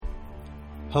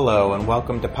Hello and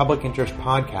welcome to Public Interest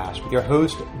Podcast with your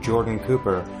host, Jordan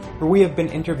Cooper, where we have been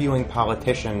interviewing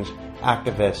politicians,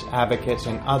 activists, advocates,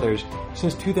 and others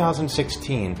since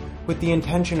 2016 with the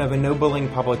intention of ennobling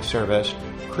public service,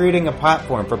 creating a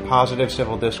platform for positive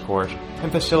civil discourse,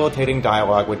 and facilitating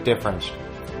dialogue with difference.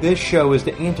 This show is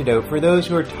the antidote for those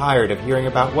who are tired of hearing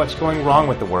about what's going wrong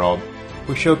with the world.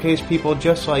 We showcase people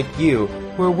just like you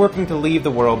who are working to leave the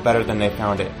world better than they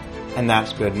found it. And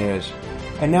that's good news.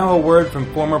 And now a word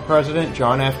from former President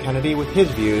John F. Kennedy with his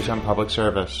views on public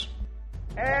service.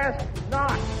 Ask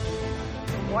not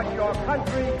what your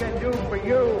country can do for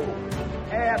you.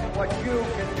 Ask what you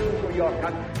can do for your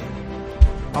country.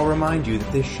 I'll remind you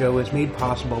that this show is made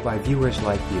possible by viewers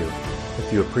like you.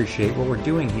 If you appreciate what we're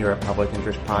doing here at Public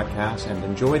Interest Podcast and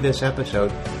enjoy this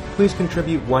episode, please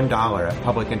contribute $1 at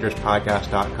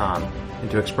publicinterestpodcast.com. And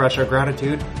to express our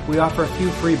gratitude, we offer a few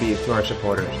freebies to our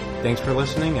supporters. Thanks for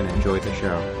listening and enjoy the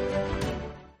show.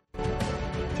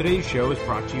 Today's show is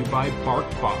brought to you by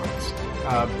BarkBox.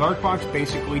 BarkBox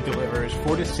basically delivers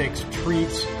 4 to 6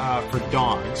 treats for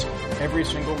dogs every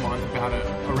single month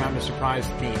around a surprise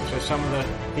theme. So some of the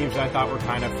themes I thought were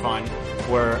kind of fun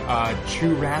were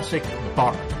Jurassic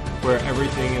Bark, where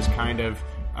everything is kind of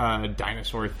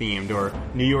dinosaur themed, or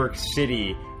New York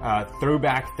City,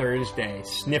 Throwback Thursday,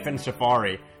 Sniffin'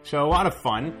 Safari. So a lot of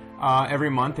fun every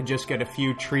month to just get a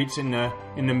few treats in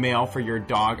the mail for your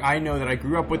dog. I know that I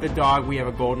grew up with a dog. We have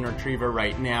a golden retriever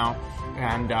right now,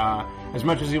 and as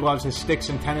much as he loves his sticks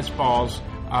and tennis balls,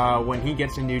 when he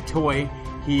gets a new toy,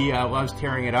 he loves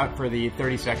tearing it up for the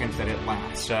 30 seconds that it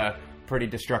lasts. Pretty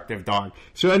destructive dog.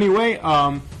 So anyway,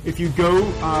 if you go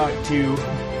to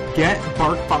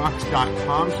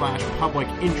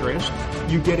getbarkbox.com/publicinterest,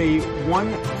 you get a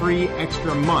 1 free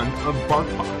extra month of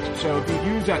BarkBox. So if you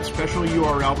use that special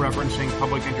URL referencing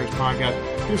Public Interest Podcast,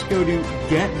 just go to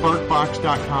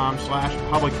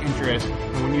getbarkbox.com/publicinterest,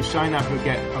 and when you sign up, you'll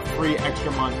get a free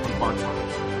extra month of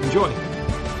BarkBox. Enjoy!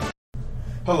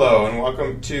 Hello, and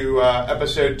welcome to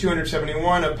episode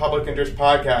 271 of Public Interest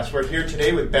Podcast. We're here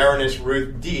today with Baroness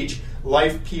Ruth Deitch,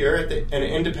 life peer and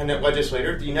independent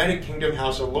legislator at the United Kingdom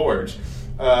House of Lords.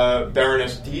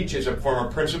 Baroness Deitch is a former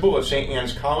principal of St.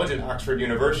 Anne's College at Oxford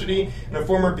University and a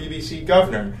former BBC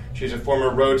governor. She's a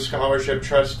former Rhodes Scholarship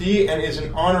trustee and is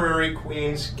an honorary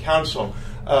Queen's Counsel.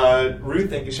 Ruth,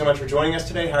 thank you so much for joining us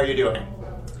today. How are you doing?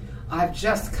 I've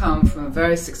just come from a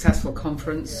very successful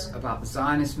conference about the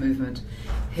Zionist movement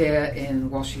here in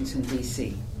Washington,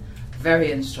 D.C.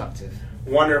 Very instructive.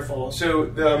 Wonderful. So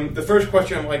the first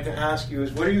question I'd like to ask you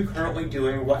is, what are you currently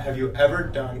doing? What have you ever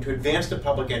done to advance the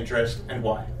public interest, and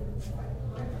why?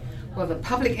 Well, the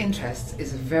public interest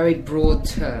is a very broad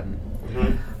term.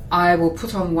 Mm-hmm. I will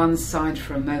put on one side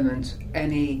for a moment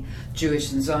any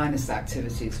Jewish and Zionist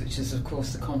activities, which is, of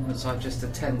course, the conference I've just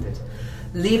attended.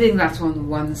 Leaving that on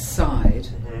one side,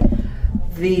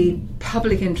 the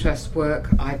public interest work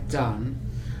I've done,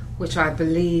 which I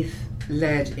believe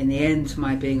led in the end to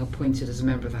my being appointed as a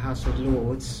member of the House of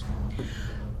Lords,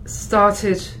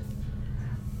 started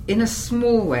in a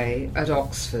small way at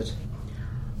Oxford.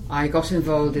 I got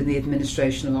involved in the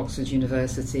administration of Oxford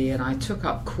University, and I took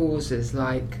up causes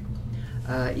like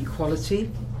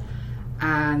equality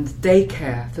and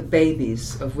daycare for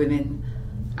babies of women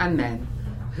and men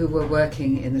who were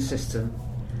working in the system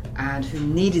and who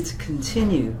needed to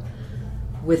continue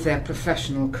with their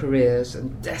professional careers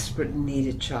and desperately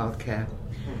needed childcare.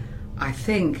 I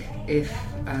think if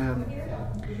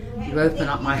you open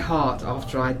up my heart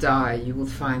after I die, you will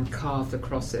find carved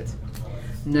across it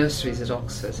nurseries at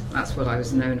Oxford. That's what I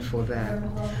was known for there.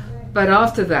 But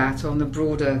after that, on the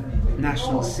broader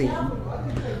national scene,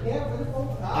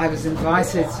 I was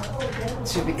invited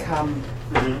to become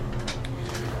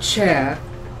chair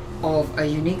of a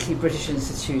uniquely British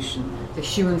institution, the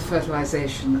Human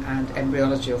Fertilisation and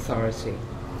Embryology Authority.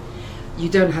 You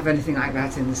don't have anything like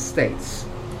that in the States.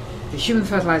 The Human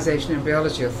Fertilisation and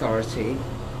Embryology Authority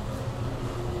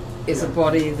is a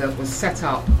body that was set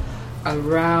up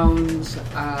around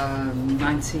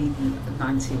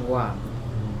 1991.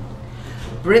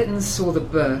 Britain saw the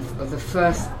birth of the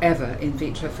first ever in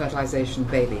vitro fertilisation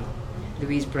baby,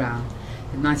 Louise Brown,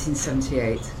 in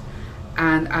 1978.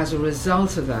 And as a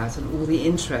result of that, and all the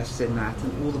interest in that,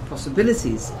 and all the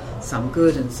possibilities, some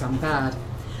good and some bad,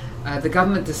 the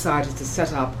government decided to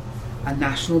set up a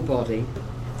national body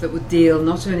that would deal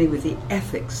not only with the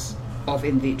ethics of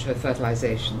in vitro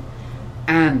fertilisation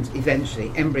and eventually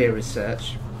embryo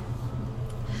research,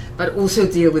 but also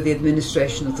deal with the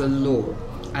administration of the law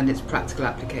and its practical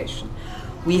application.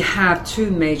 We have 2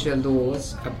 major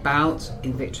laws about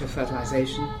in vitro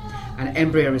fertilisation and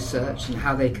embryo research and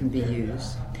how they can be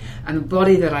used. And the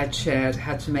body that I chaired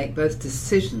had to make both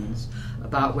decisions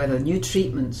about whether new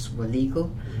treatments were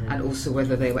legal and also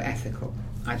whether they were ethical.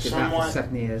 I did that for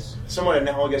 7 years. Somewhat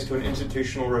analogous to an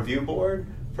institutional review board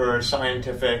for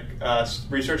scientific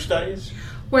research studies?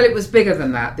 Well, it was bigger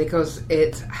than that because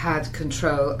it had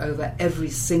control over every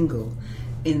single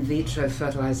in vitro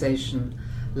fertilization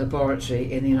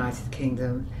laboratory in the United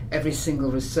Kingdom, every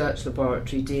single research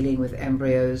laboratory dealing with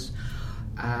embryos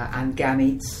and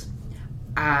gametes,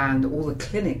 and all the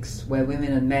clinics where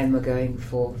women and men were going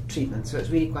for treatment. So it's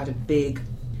really quite a big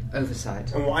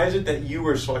oversight. And why is it that you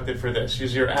were selected for this?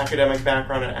 Is your academic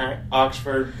background at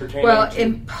Oxford pertaining Well, to...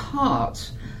 in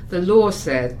part, the law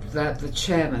said that the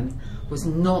chairman was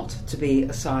not to be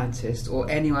a scientist or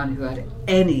anyone who had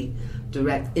any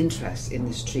direct interest in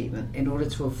this treatment in order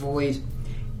to avoid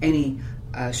any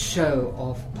show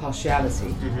of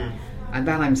partiality. And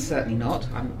that I'm certainly not.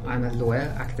 I'm a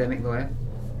lawyer, academic lawyer.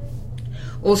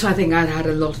 Also, I think I'd had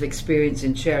a lot of experience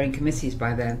in chairing committees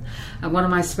by then, and one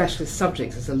of my specialist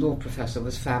subjects as a law professor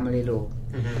was family law.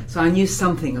 So I knew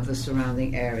something of the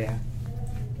surrounding area.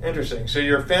 Interesting. So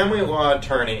you're a family law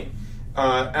attorney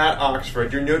at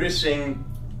Oxford. You're noticing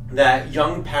that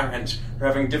young parents are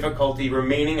having difficulty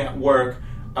remaining at work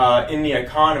in the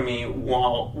economy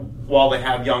while they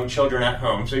have young children at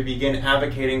home. So you begin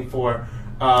advocating for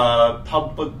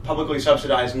publicly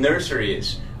subsidized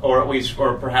nurseries, or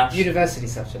perhaps University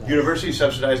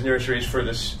subsidized nurseries for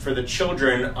the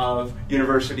children of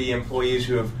university employees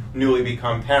who have newly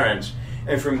become parents.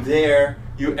 And from there,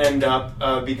 you end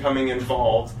up becoming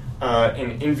involved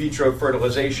in vitro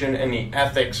fertilization and the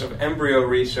ethics of embryo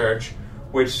research,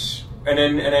 and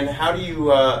then how do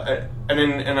you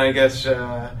and I guess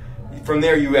from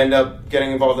there you end up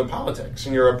getting involved in politics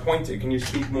and you're appointed. Can you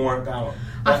speak more about that?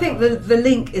 I think the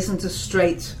link isn't as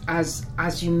straight as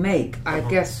you make. I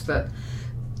guess that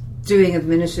doing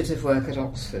administrative work at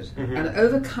Oxford and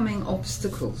overcoming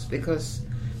obstacles, because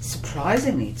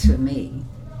surprisingly to me,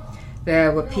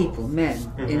 there were people,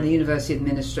 men, in the university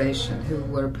administration who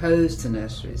were opposed to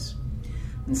nurseries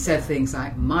and said things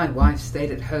like, my wife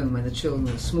stayed at home when the children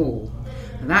were small.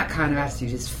 And that kind of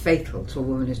attitude is fatal to a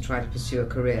woman who's trying to pursue a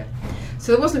career.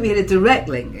 So there wasn't really a direct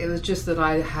link. It was just that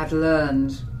I had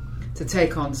learned to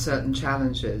take on certain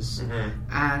challenges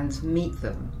and meet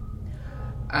them.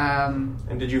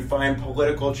 And did you find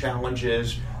political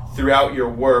challenges throughout your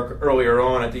work earlier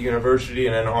on at the university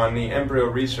and then on the embryo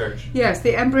research? Yes,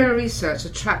 the embryo research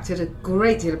attracted a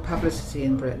great deal of publicity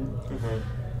in Britain.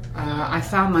 I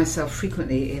found myself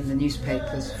frequently in the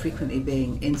newspapers, frequently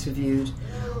being interviewed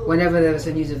whenever there was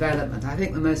a new development. I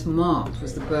think the most marked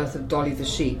was the birth of Dolly the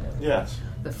sheep. Yes.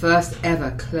 The first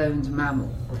ever cloned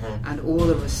mammal, and all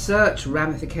the research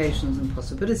ramifications and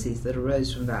possibilities that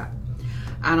arose from that.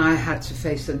 And I had to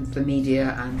face the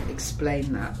media and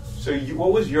explain that. So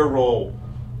what was your role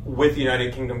with the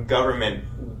United Kingdom government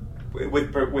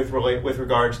with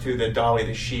regards to the Dolly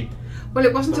the sheep? Well,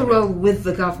 it wasn't a role with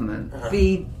the government.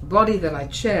 The body that I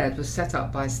chaired was set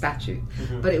up by statute,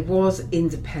 but it was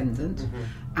independent,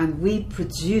 and we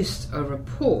produced a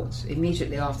report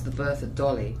immediately after the birth of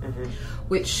Dolly,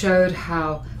 which showed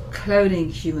how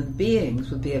cloning human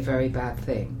beings would be a very bad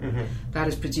thing. That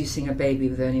is, producing a baby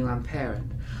with only one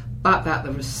parent. But that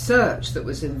the research that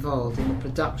was involved in the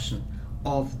production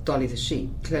of Dolly the sheep,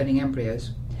 cloning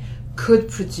embryos, could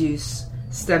produce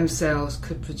stem cells,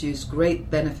 could produce great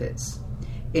benefits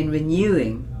in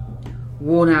renewing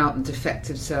worn out and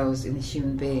defective cells in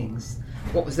human beings,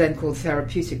 what was then called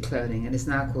therapeutic cloning and is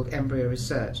now called embryo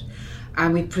research.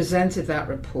 And we presented that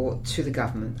report to the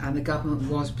government, and the government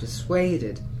was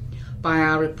persuaded by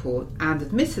our report, and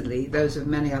admittedly those of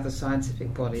many other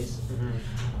scientific bodies,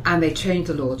 and they changed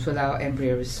the law to allow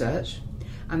embryo research,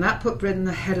 and that put Britain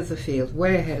ahead of the field,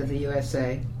 way ahead of the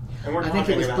USA. And I think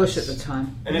it was Bush at the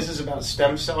time. And this is about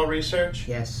stem cell research?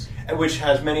 Yes. Which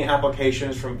has many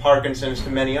applications from Parkinson's to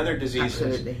many other diseases.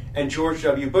 Absolutely. And George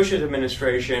W. Bush's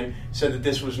administration said that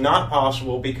this was not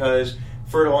possible because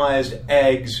fertilized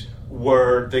eggs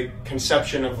were the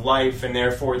conception of life, and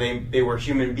therefore they were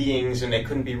human beings and they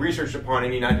couldn't be researched upon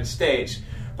in the United States.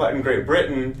 But in Great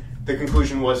Britain, the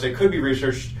conclusion was they could be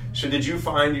researched. So did you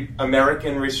find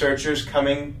American researchers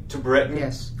coming to Britain?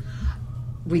 Yes.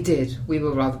 We did. We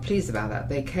were rather pleased about that.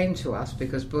 They came to us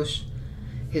because Bush,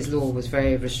 his law was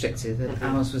very restrictive and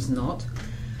ours was not.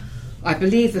 I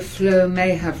believe the flow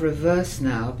may have reversed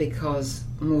now because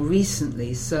more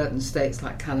recently certain states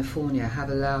like California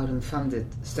have allowed and funded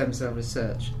stem cell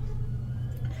research.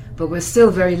 But we're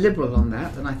still very liberal on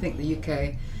that, and I think the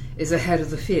UK is ahead of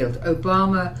the field.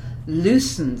 Obama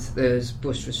loosened those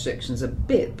Bush restrictions a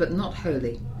bit, but not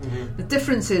wholly. Mm-hmm. The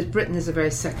difference is Britain is a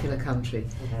very secular country.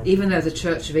 Mm-hmm. Even though the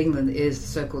Church of England is the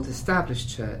so-called established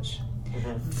church,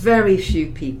 Mm-hmm. very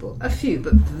few people, a few,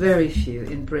 but very few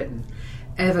in Britain,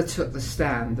 ever took the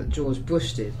stand that George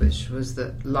Bush did, which was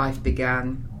that life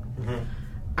began Mm-hmm.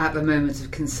 at the moment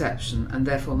of conception and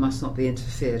therefore must not be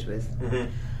interfered with.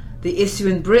 Mm-hmm. The issue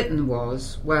in Britain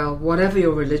was, well, whatever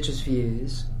your religious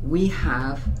views, we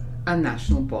have a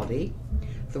national body,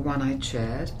 the one I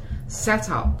chaired, set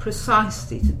up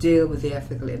precisely to deal with the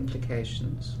ethical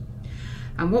implications.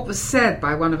 And what was said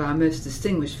by one of our most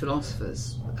distinguished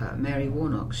philosophers, Mary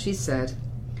Warnock, she said,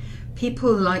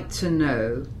 people like to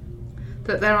know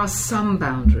that there are some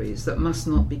boundaries that must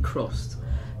not be crossed.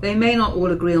 They may not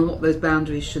all agree on what those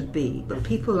boundaries should be, but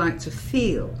people like to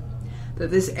feel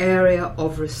that this area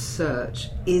of research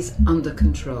is under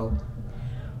control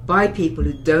by people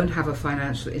who don't have a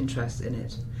financial interest in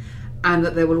it, and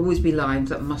that there will always be lines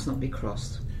that must not be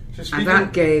crossed. And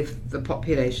that gave the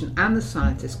population and the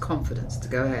scientists confidence to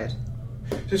go ahead.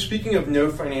 So speaking of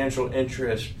no financial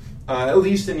interest, at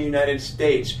least in the United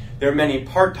States, there are many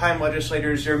part-time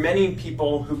legislators, there are many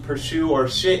people who pursue or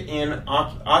sit in,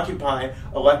 occupy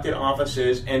elected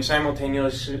offices and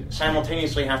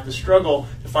simultaneously have to struggle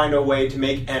to find a way to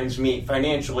make ends meet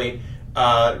financially,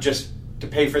 just to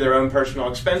pay for their own personal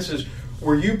expenses.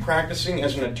 Were you practicing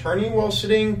as an attorney while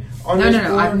sitting on this board?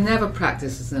 No, I've never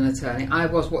practiced as an attorney. I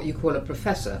was what you call a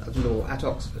professor of law at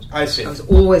Oxford. I see. I was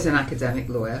always an academic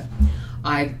lawyer.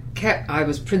 I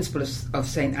was principal of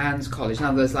St Anne's College. In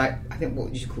other words, like I think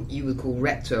what you would call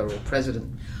rector or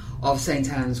president of St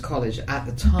Anne's College at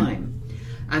the time.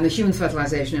 And the Human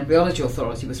Fertilisation and Embryology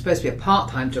Authority was supposed to be a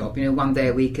part-time job, 1 day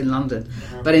a week in London.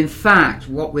 Mm-hmm. But in fact,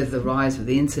 what with the rise of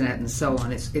the internet and so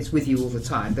on, it's with you all the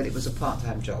time. But it was a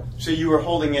part-time job. So you were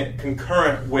holding it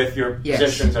concurrent with your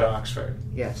positions at Oxford?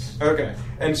 Yes. Okay.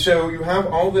 And so you have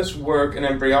all this work in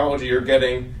embryology. You're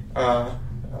getting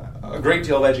a great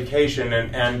deal of education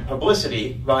and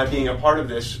publicity by being a part of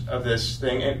this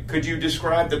thing. And could you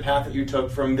describe the path that you took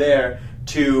from there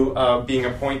to being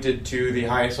appointed to the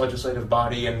highest legislative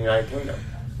body in the United Kingdom?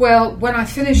 Well, when I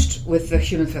finished with the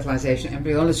Human Fertilisation and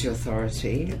Embryology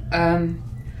Authority,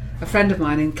 a friend of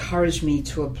mine encouraged me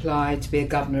to apply to be a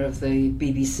governor of the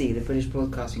BBC, the British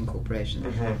Broadcasting Corporation.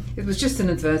 Mm-hmm. It was just an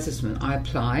advertisement. I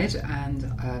applied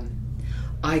and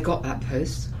I got that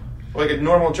post. Like a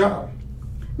normal job?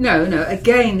 No.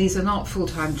 Again, these are not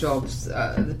full-time jobs.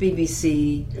 The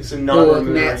BBC board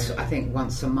met, I think,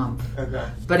 once a month. Okay.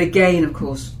 But again, of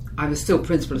course, I was still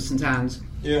principal of St Anne's.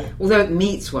 Yeah. Although it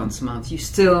meets once a month, you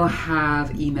still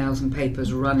have emails and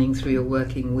papers running through your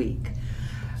working week.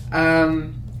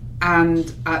 And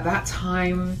at that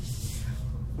time,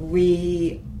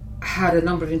 we had a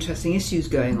number of interesting issues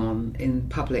going on in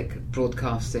public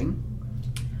broadcasting.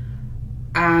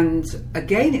 And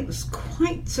again, it was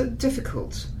quite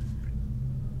difficult.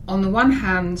 On the one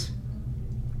hand,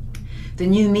 the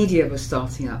new media was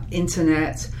starting up,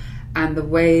 internet, and the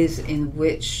ways in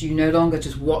which you no longer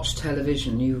just watch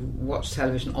television, you watch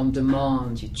television on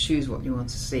demand, you choose what you want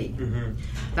to see. Mm-hmm.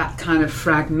 That kind of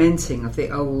fragmenting of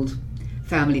the old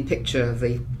family picture of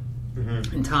the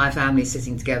entire family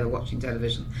sitting together watching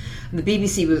television. And the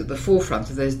BBC was at the forefront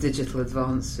of those digital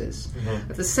advances.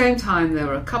 Mm-hmm. At the same time, there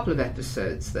were a couple of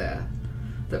episodes there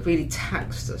that really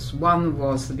taxed us. One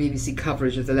was the BBC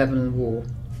coverage of the Lebanon War,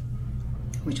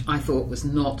 which I thought was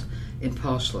not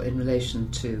impartial in relation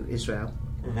to Israel.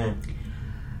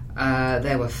 Mm-hmm.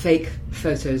 There were fake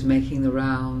photos making the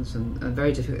rounds and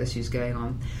very difficult issues going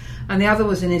on. And the other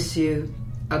was an issue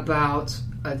about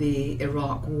the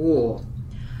Iraq War.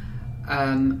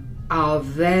 Our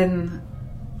then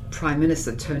Prime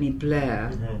Minister, Tony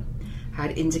Blair,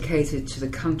 had indicated to the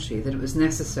country that it was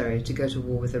necessary to go to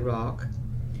war with Iraq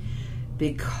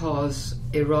because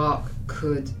Iraq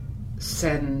could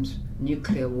send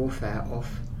nuclear warfare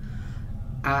off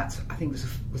at, I think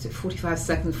was it 45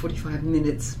 seconds, 45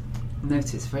 minutes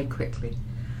notice, very quickly.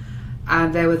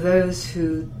 And there were those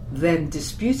who then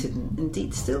disputed, and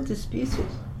indeed still disputed,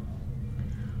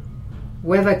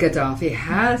 whether Gaddafi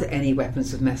had any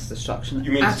weapons of mass destruction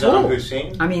You mean at Saddam all.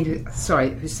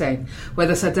 Hussein? Hussein.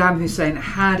 Whether Saddam Hussein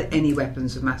had any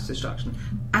weapons of mass destruction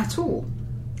at all.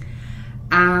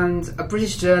 And a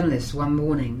British journalist one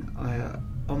morning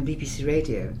on BBC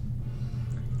Radio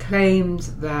claimed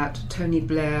that Tony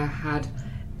Blair had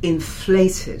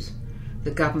inflated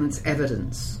the government's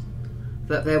evidence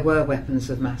that there were weapons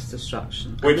of mass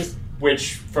destruction.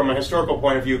 Which, from a historical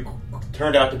point of view,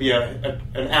 turned out to be an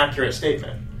accurate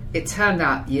statement. It turned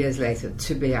out years later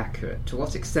to be accurate. To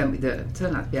what extent we don't know, it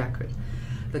turned out to be accurate.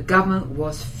 The government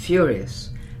was furious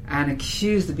and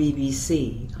accused the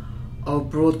BBC of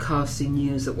broadcasting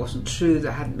news that wasn't true,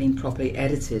 that hadn't been properly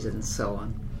edited and so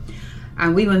on.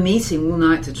 And we were meeting all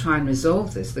night to try and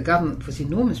resolve this. The government put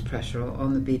enormous pressure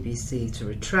on the BBC to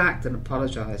retract and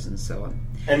apologise and so on.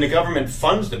 And the government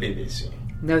funds the BBC?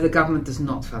 No, the government does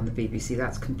not fund the BBC.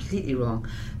 That's completely wrong.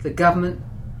 The government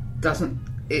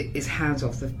is hands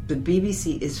off. The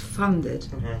BBC is funded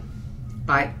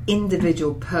by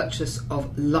individual purchase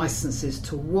of licences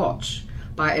to watch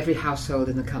by every household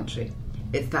in the country.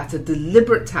 That's a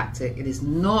deliberate tactic. It is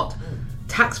not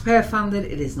taxpayer funded,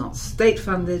 it is not state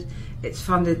funded, it's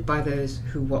funded by those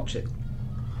who watch it.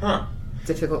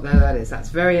 Difficult though that is, that's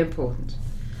very important.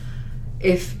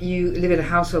 If you live in a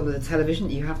household with a television,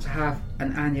 you have to have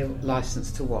an annual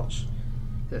licence to watch.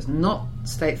 So it's not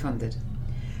state funded.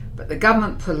 But the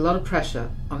government put a lot of pressure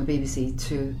on the BBC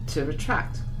to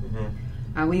retract.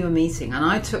 And we were meeting, and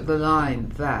I took the line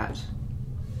that,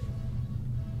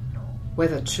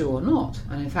 whether true or not,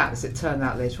 and in fact as it turned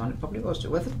out later on it probably was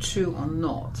true, whether true or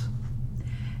not,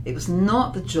 it was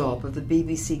not the job of the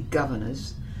BBC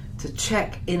governors to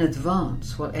check in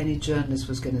advance what any journalist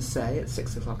was going to say at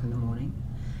 6 o'clock in the morning,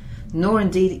 nor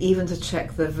indeed even to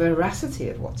check the veracity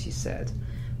of what he said.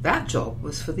 That job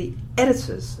was for the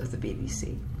editors of the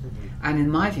BBC. And in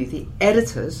my view, the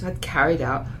editors had carried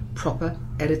out proper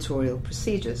editorial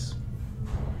procedures.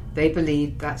 They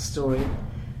believed that story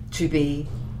to be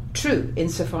true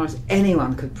insofar as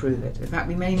anyone could prove it. In fact,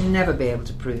 we may never be able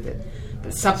to prove it,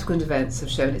 but subsequent events have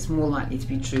shown it's more likely to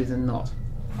be true than not.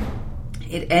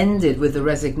 It ended with the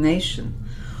resignation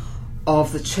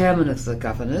of the chairman of the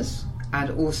governors and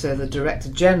also the director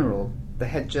general, the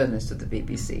head journalist of the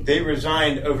BBC. They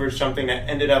resigned over something that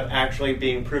ended up actually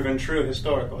being proven true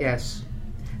historically. Yes.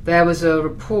 There was a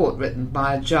report written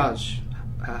by a judge,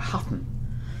 Hutton,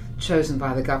 chosen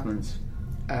by the government,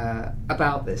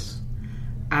 about this.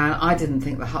 And I didn't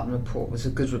think the Hutton report was a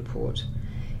good report.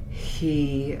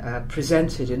 He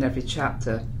presented in every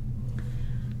chapter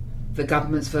the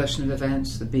government's version of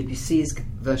events, the BBC's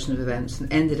version of events,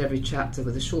 and ended every chapter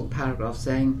with a short paragraph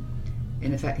saying,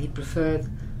 in effect, he preferred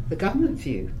the government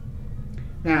view.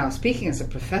 Now, speaking as a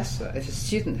professor, if a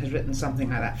student had written something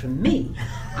like that for me,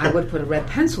 I would put a red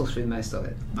pencil through most of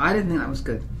it. I didn't think that was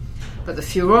good. But the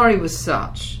furore was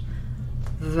such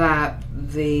that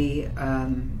the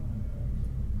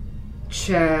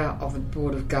chair of the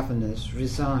Board of Governors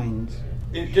resigned.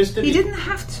 He didn't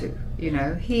have to, you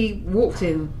know. He walked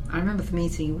in, I remember the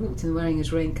meeting, he walked in wearing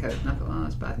his raincoat, and I thought, oh,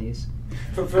 that's bad news.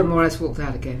 And more or less walked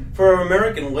out again. For our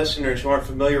American listeners who aren't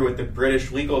familiar with the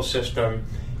British legal system,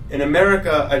 in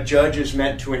America, a judge is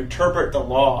meant to interpret the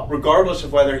law, regardless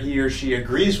of whether he or she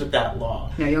agrees with that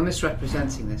law. No, you're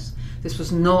misrepresenting this. This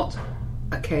was not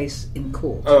a case in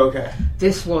court. Oh, okay.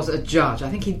 This was a judge. I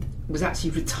think he was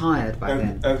actually retired by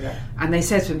then. Okay. And they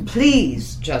said to him,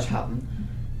 please, Judge Hutton,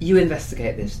 you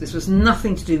investigate this. This was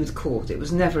nothing to do with court. It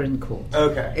was never in court.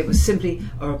 Okay. It was simply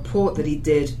a report that he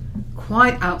did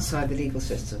quite outside the legal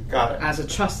system. Got it. As a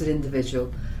trusted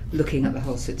individual looking at the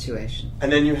whole situation.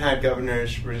 And then you had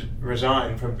governors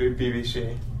resign from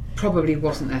BBC. Probably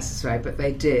wasn't necessary, but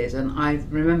they did. And I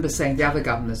remember saying to the other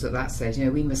governors at that stage, you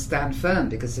know, we must stand firm,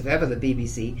 because if ever the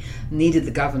BBC needed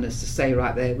the governors to stay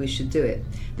right there, we should do it.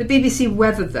 The BBC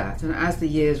weathered that, and as the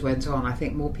years went on, I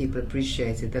think more people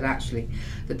appreciated that actually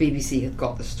the BBC had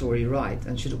got the story right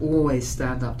and should always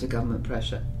stand up to government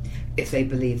pressure if they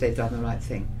believe they've done the right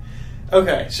thing.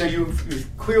 Okay, so you've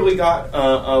clearly got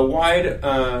a wide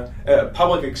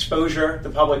public exposure. The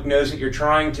public knows that you're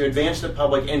trying to advance the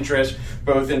public interest,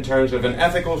 both in terms of an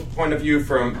ethical point of view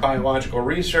from biological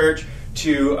research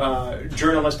to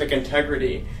journalistic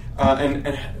integrity.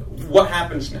 And what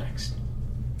happens next?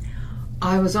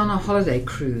 I was on a holiday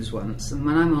cruise once, and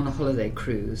when I'm on a holiday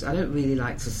cruise, I don't really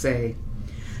like to say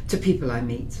to people I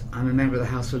meet, I'm a member of the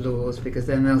House of Lords, because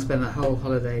then they'll spend the whole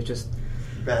holiday just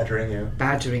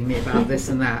badgering me about this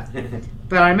and that.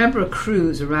 But I remember a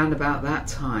cruise around about that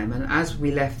time, and as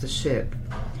we left the ship,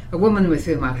 a woman with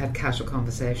whom I'd had casual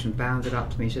conversation bounded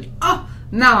up to me and said, "Oh,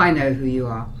 now I know who you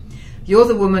are. You're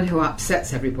the woman who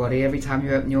upsets everybody every time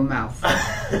you open your mouth."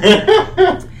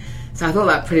 So I thought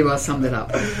that pretty well summed it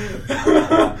up.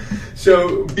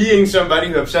 So being somebody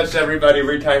who upsets everybody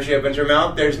every time she opens her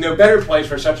mouth, there's no better place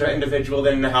for such an individual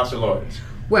than in the House of Lords.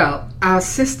 Well, our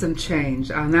system changed,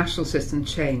 our national system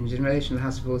changed in relation to the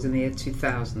House of Lords in the year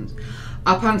 2000.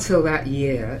 Up until that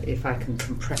year, if I can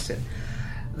compress it,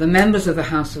 the members of the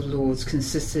House of Lords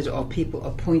consisted of people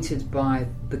appointed by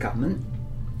the government,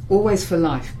 always for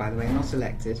life, by the way, not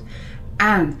elected,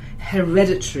 and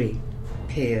hereditary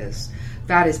peers.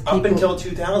 That is people... Up until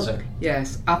 2000?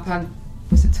 Yes, round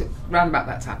about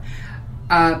that time.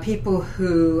 People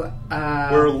who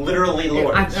were literally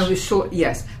lords. I was short.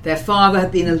 Yes, their father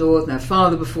had been a lord, and their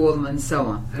father before them, and so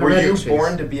on. Were you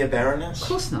born to be a baroness? Of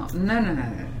course not.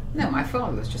 No. My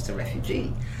father was just a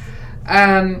refugee.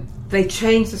 They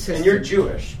changed the system. And you're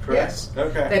Jewish, correct? Yes.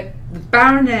 Okay. The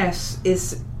baroness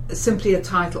is simply a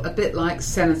title, a bit like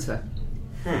senator.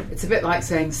 It's a bit like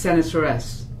saying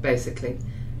senatoress, basically.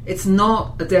 It's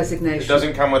not a designation. It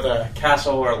doesn't come with a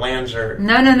castle or lands or...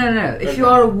 No. If you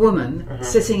are a woman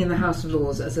sitting in the House of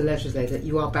Lords as a legislator,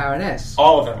 you are baroness.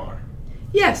 All of them are?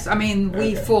 Yes, I mean,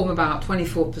 we form about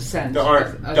 24%. There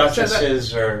aren't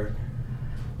duchesses or...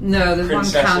 No, there's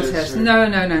one countess. Or...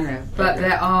 No. But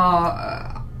there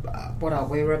are... what are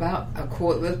we? We're about a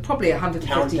quarter... There's probably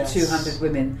 150, 200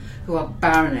 women who are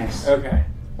baroness. Okay.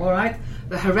 All right?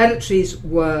 The hereditaries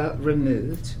were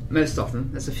removed, most of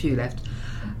them. There's a few left.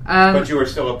 But you were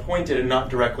still appointed and not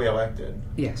directly elected.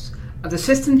 Yes. The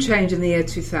system changed in the year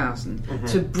 2000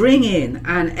 to bring in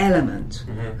an element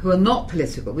who are not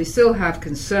political. We still have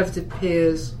Conservative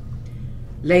peers,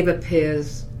 Labour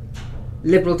peers,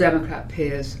 Liberal Democrat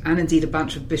peers, and indeed a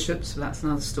bunch of bishops, but that's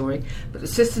another story. But the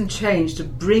system changed to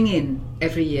bring in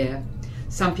every year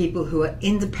some people who are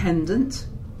independent,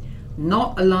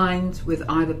 not aligned with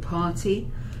either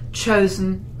party,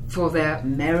 chosen for their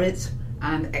merit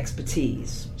and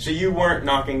expertise. So you weren't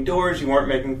knocking doors, you weren't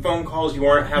making phone calls, you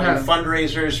weren't having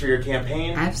fundraisers for your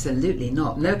campaign? Absolutely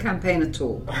not. No campaign at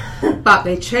all. But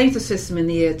they changed the system in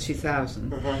the year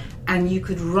 2000, and you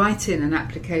could write in an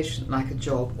application like a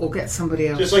job or get somebody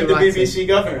else just like the BBC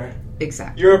governor.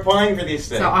 Exactly. You're applying for these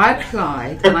things. So I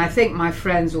applied, and I think my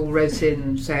friends all wrote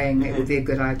in saying it would be a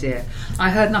good idea.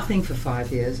 I heard nothing for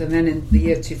 5 years, and then in the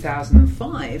year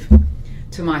 2005,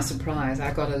 to my surprise,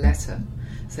 I got a letter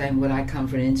saying would I come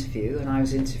for an interview, and I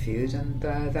was interviewed, and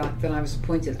then I was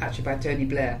appointed actually by Tony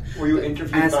Blair. Were you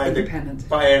interviewed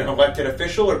by an elected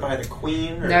official or by the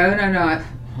Queen? Or? No.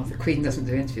 The Queen doesn't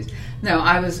do interviews. No,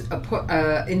 I was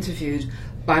interviewed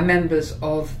by members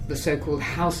of the so-called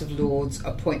House of Lords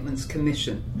Appointments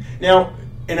Commission. Now,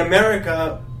 in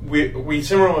America, we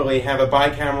similarly have a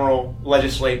bicameral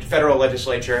federal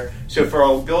legislature, so for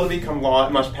a bill to become law,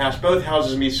 it must pass both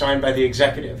houses and be signed by the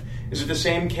executive. Is it the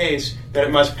same case that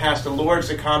it must pass the Lords,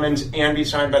 the Commons, and be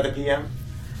signed by the PM?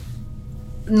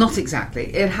 Not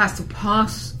exactly. It has to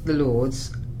pass the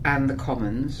Lords and the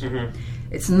Commons.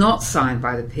 It's not signed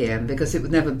by the PM because it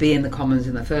would never be in the Commons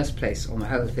in the first place, on the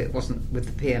whole, if it wasn't with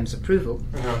the PM's approval.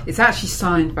 It's actually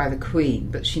signed by the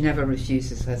Queen, but she never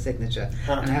refuses her signature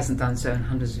and hasn't done so in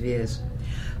hundreds of years.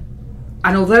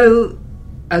 And although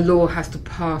a law has to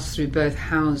pass through both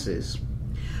houses,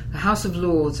 the House of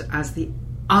Lords, as the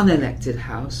unelected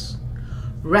house,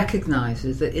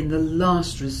 recognises that in the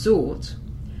last resort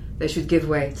they should give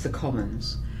way to the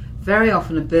Commons. Very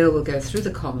often a bill will go through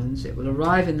the Commons, it will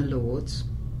arrive in the Lords,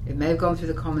 it may have gone through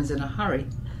the Commons in a hurry,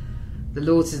 the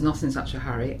Lords is not in such a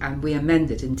hurry, and we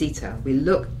amend it in detail. We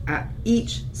look at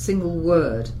each single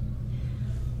word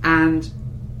and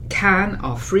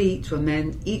are free to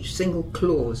amend each single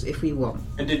clause if we want.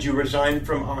 And did you resign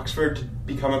from Oxford to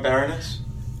become a baroness?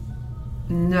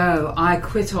 No, I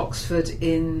quit Oxford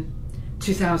in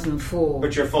 2004.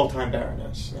 But you're full-time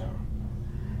baroness now.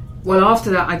 Well,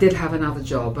 after that I did have another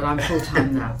job, but I'm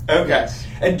full-time now. Okay. Yes.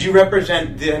 And do you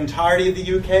represent the entirety of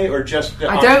the UK or just the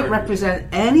Oxford? Don't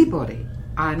represent anybody.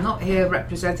 I'm not here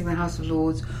representing the House of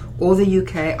Lords or the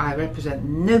UK. I represent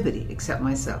nobody except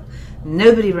myself.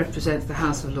 Nobody represents the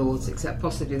House of Lords except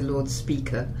possibly the Lord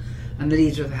Speaker and the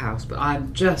Leader of the House, but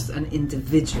I'm just an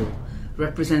individual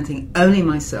representing only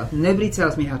myself. Nobody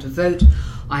tells me how to vote.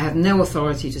 I have no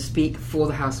authority to speak for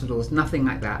the House of Lords, nothing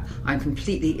like that. I'm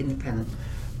completely independent.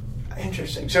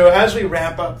 Interesting. So as we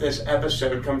wrap up this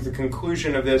episode, come to the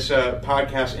conclusion of this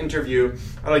podcast interview,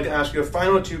 I'd like to ask you a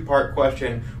final two-part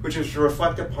question, which is to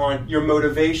reflect upon your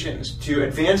motivations to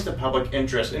advance the public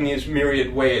interest in these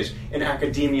myriad ways in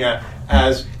academia,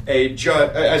 as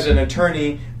an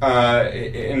attorney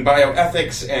in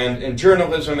bioethics and in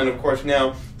journalism, and of course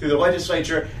now through the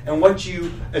legislature, and what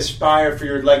you aspire for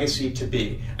your legacy to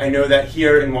be. I know that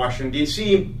here in Washington,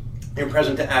 D.C., you're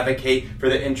present to advocate for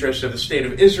the interests of the State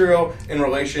of Israel in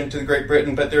relation to Great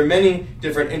Britain, but there are many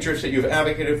different interests that you've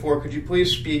advocated for. Could you please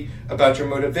speak about your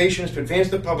motivations to advance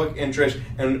the public interest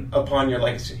and upon your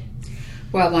legacy?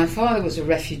 Well, my father was a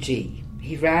refugee.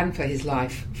 He ran for his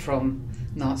life from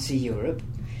Nazi Europe.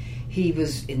 He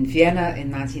was in Vienna in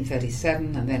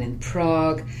 1937 and then in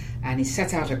Prague, and he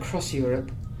set out across Europe,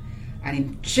 and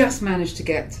he just managed to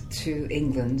get to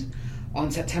England on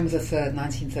September the 3rd,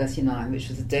 1939, which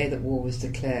was the day that war was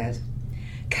declared,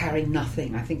 carrying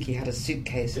nothing. I think he had a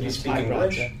suitcase and a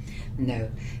typewriter. No.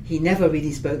 He never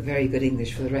really spoke very good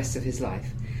English for the rest of his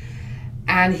life.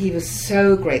 And he was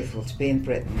so grateful to be in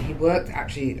Britain. He worked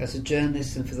actually as a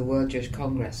journalist and for the World Jewish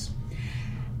Congress.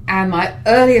 And my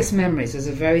earliest memories as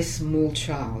a very small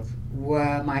child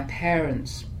were my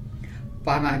parents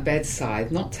by my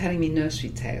bedside, not telling me nursery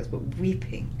tales, but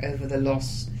weeping over the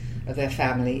loss of their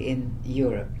family in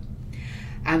Europe.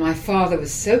 And my father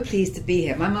was so pleased to be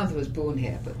here. My mother was born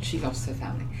here, but she lost her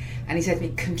family. And he said to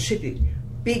me, contribute,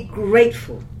 be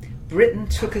grateful. Britain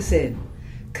took us in.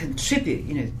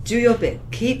 Contribute, do your bit.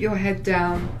 Keep your head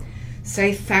down.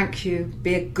 Say thank you.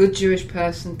 Be a good Jewish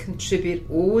person. Contribute.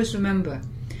 Always remember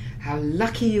how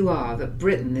lucky you are that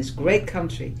Britain, this great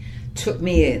country, took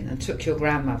me in and took your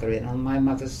grandmother in on my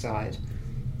mother's side.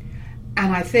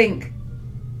 And I think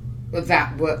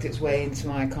that worked its way into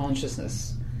my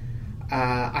consciousness.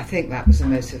 I think that was a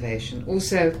motivation.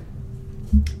 Also,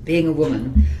 being a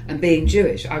woman and being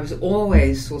Jewish, I was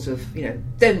always sort of,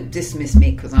 don't dismiss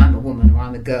me because I'm a woman or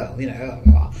I'm a girl,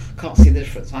 can't see the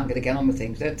difference, I'm going to get on with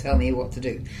things, don't tell me what to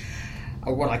do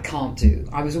or what I can't do.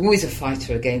 I was always a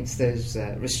fighter against those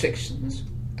restrictions,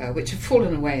 which have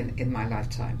fallen away in my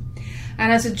lifetime.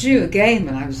 And as a Jew, again,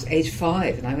 when I was age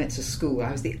 5 and I went to school,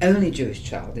 I was the only Jewish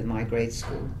child in my grade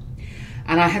school.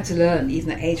 And I had to learn,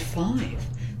 even at age 5,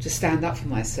 to stand up for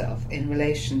myself in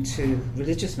relation to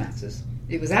religious matters.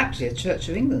 It was actually a Church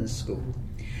of England school.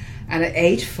 And at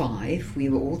age 5, we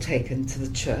were all taken to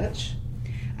the church.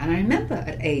 And I remember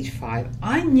at age 5,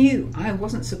 I knew I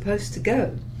wasn't supposed to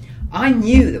go. I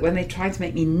knew that when they tried to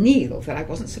make me kneel, that I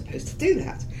wasn't supposed to do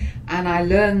that. And I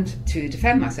learned to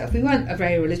defend myself. We weren't a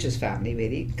very religious family,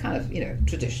 really, kind of,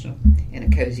 traditional in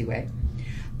a cosy way.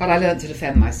 But I learned to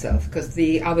defend myself because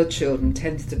the other children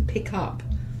tended to pick up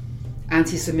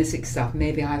anti-Semitic stuff,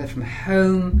 maybe either from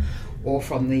home or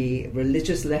from the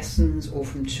religious lessons or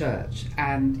from church.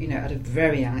 And, at a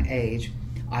very young age,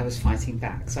 I was fighting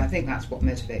back. So I think that's what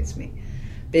motivates me.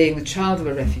 Being the child of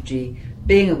a refugee,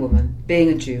 being a woman, being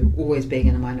a Jew, always being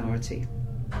in a minority.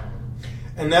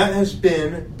 And that has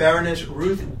been Baroness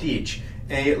Ruth Deitch,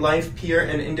 a life peer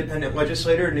and independent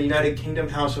legislator in the United Kingdom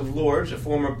House of Lords, a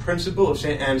former principal of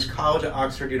St. Anne's College at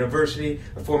Oxford University,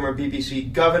 a former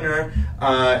BBC governor,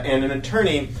 and an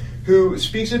attorney who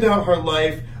speaks about her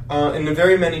life in the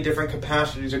very many different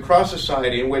capacities across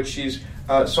society in which she's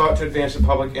sought to advance the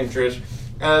public interest,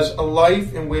 as a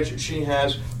life in which she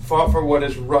has fought for what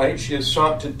is right. She has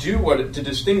sought to do to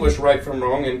distinguish right from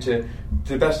wrong, and to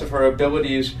the best of her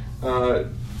abilities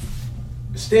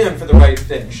stand for the right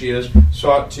thing. She has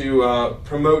sought to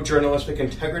promote journalistic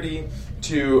integrity,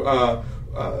 to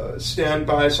stand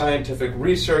by scientific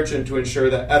research, and to ensure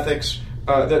that ethics,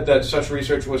 that such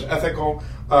research was ethical.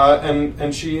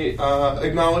 And she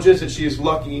acknowledges that she is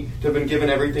lucky to have been given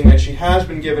everything that she has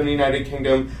been given in the United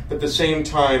Kingdom, but at the same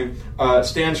time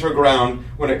stands her ground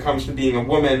when it comes to being a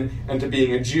woman and to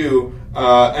being a Jew,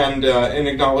 and in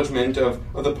acknowledgement of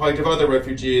the plight of other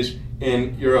refugees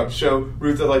in Europe. So,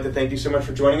 Ruth, I'd like to thank you so much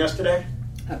for joining us today.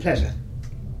 A pleasure.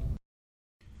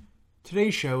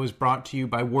 Today's show is brought to you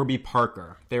by Warby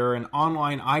Parker. They're an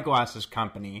online eyeglasses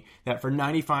company that for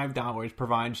 $95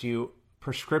 provides you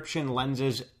prescription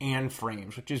lenses and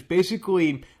frames, which is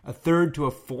basically a third to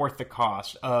a fourth the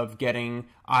cost of getting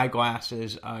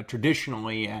eyeglasses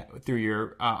traditionally through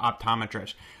your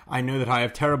optometrist. I know that I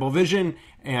have terrible vision,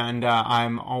 and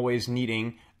I'm always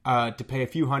needing to pay a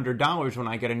few $100s when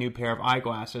I get a new pair of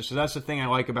eyeglasses. So that's the thing I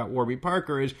like about Warby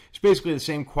Parker, is it's basically the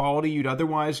same quality you'd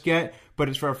otherwise get, but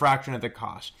it's for a fraction of the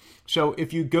cost. So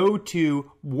if you go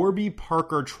to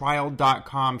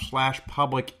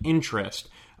warbyparkertrial.com/public interest,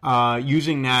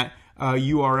 using that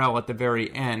URL at the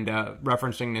very end,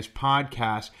 referencing this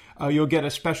podcast, you'll get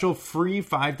a special free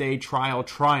 5-day trial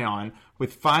try-on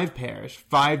with 5 pairs,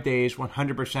 5 days,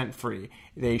 100% free.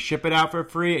 They ship it out for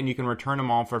free, and you can return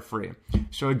them all for free.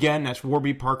 So again, that's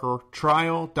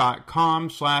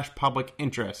warbyparkertrial.com/public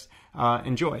interest.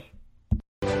 Enjoy.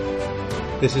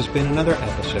 This has been another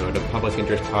episode of Public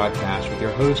Interest Podcast with your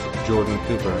host, Jordan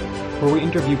Cooper, where we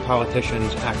interview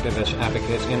politicians, activists,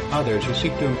 advocates, and others who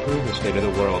seek to improve the state of the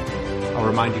world. I'll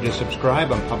remind you to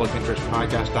subscribe on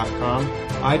publicinterestpodcast.com,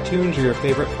 iTunes, or your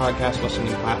favorite podcast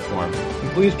listening platform.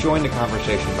 And please join the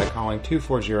conversation by calling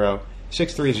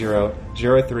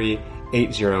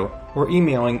 240-630-0380 or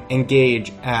emailing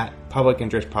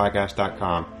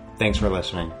engage@publicinterestpodcast.com. Thanks for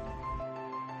listening.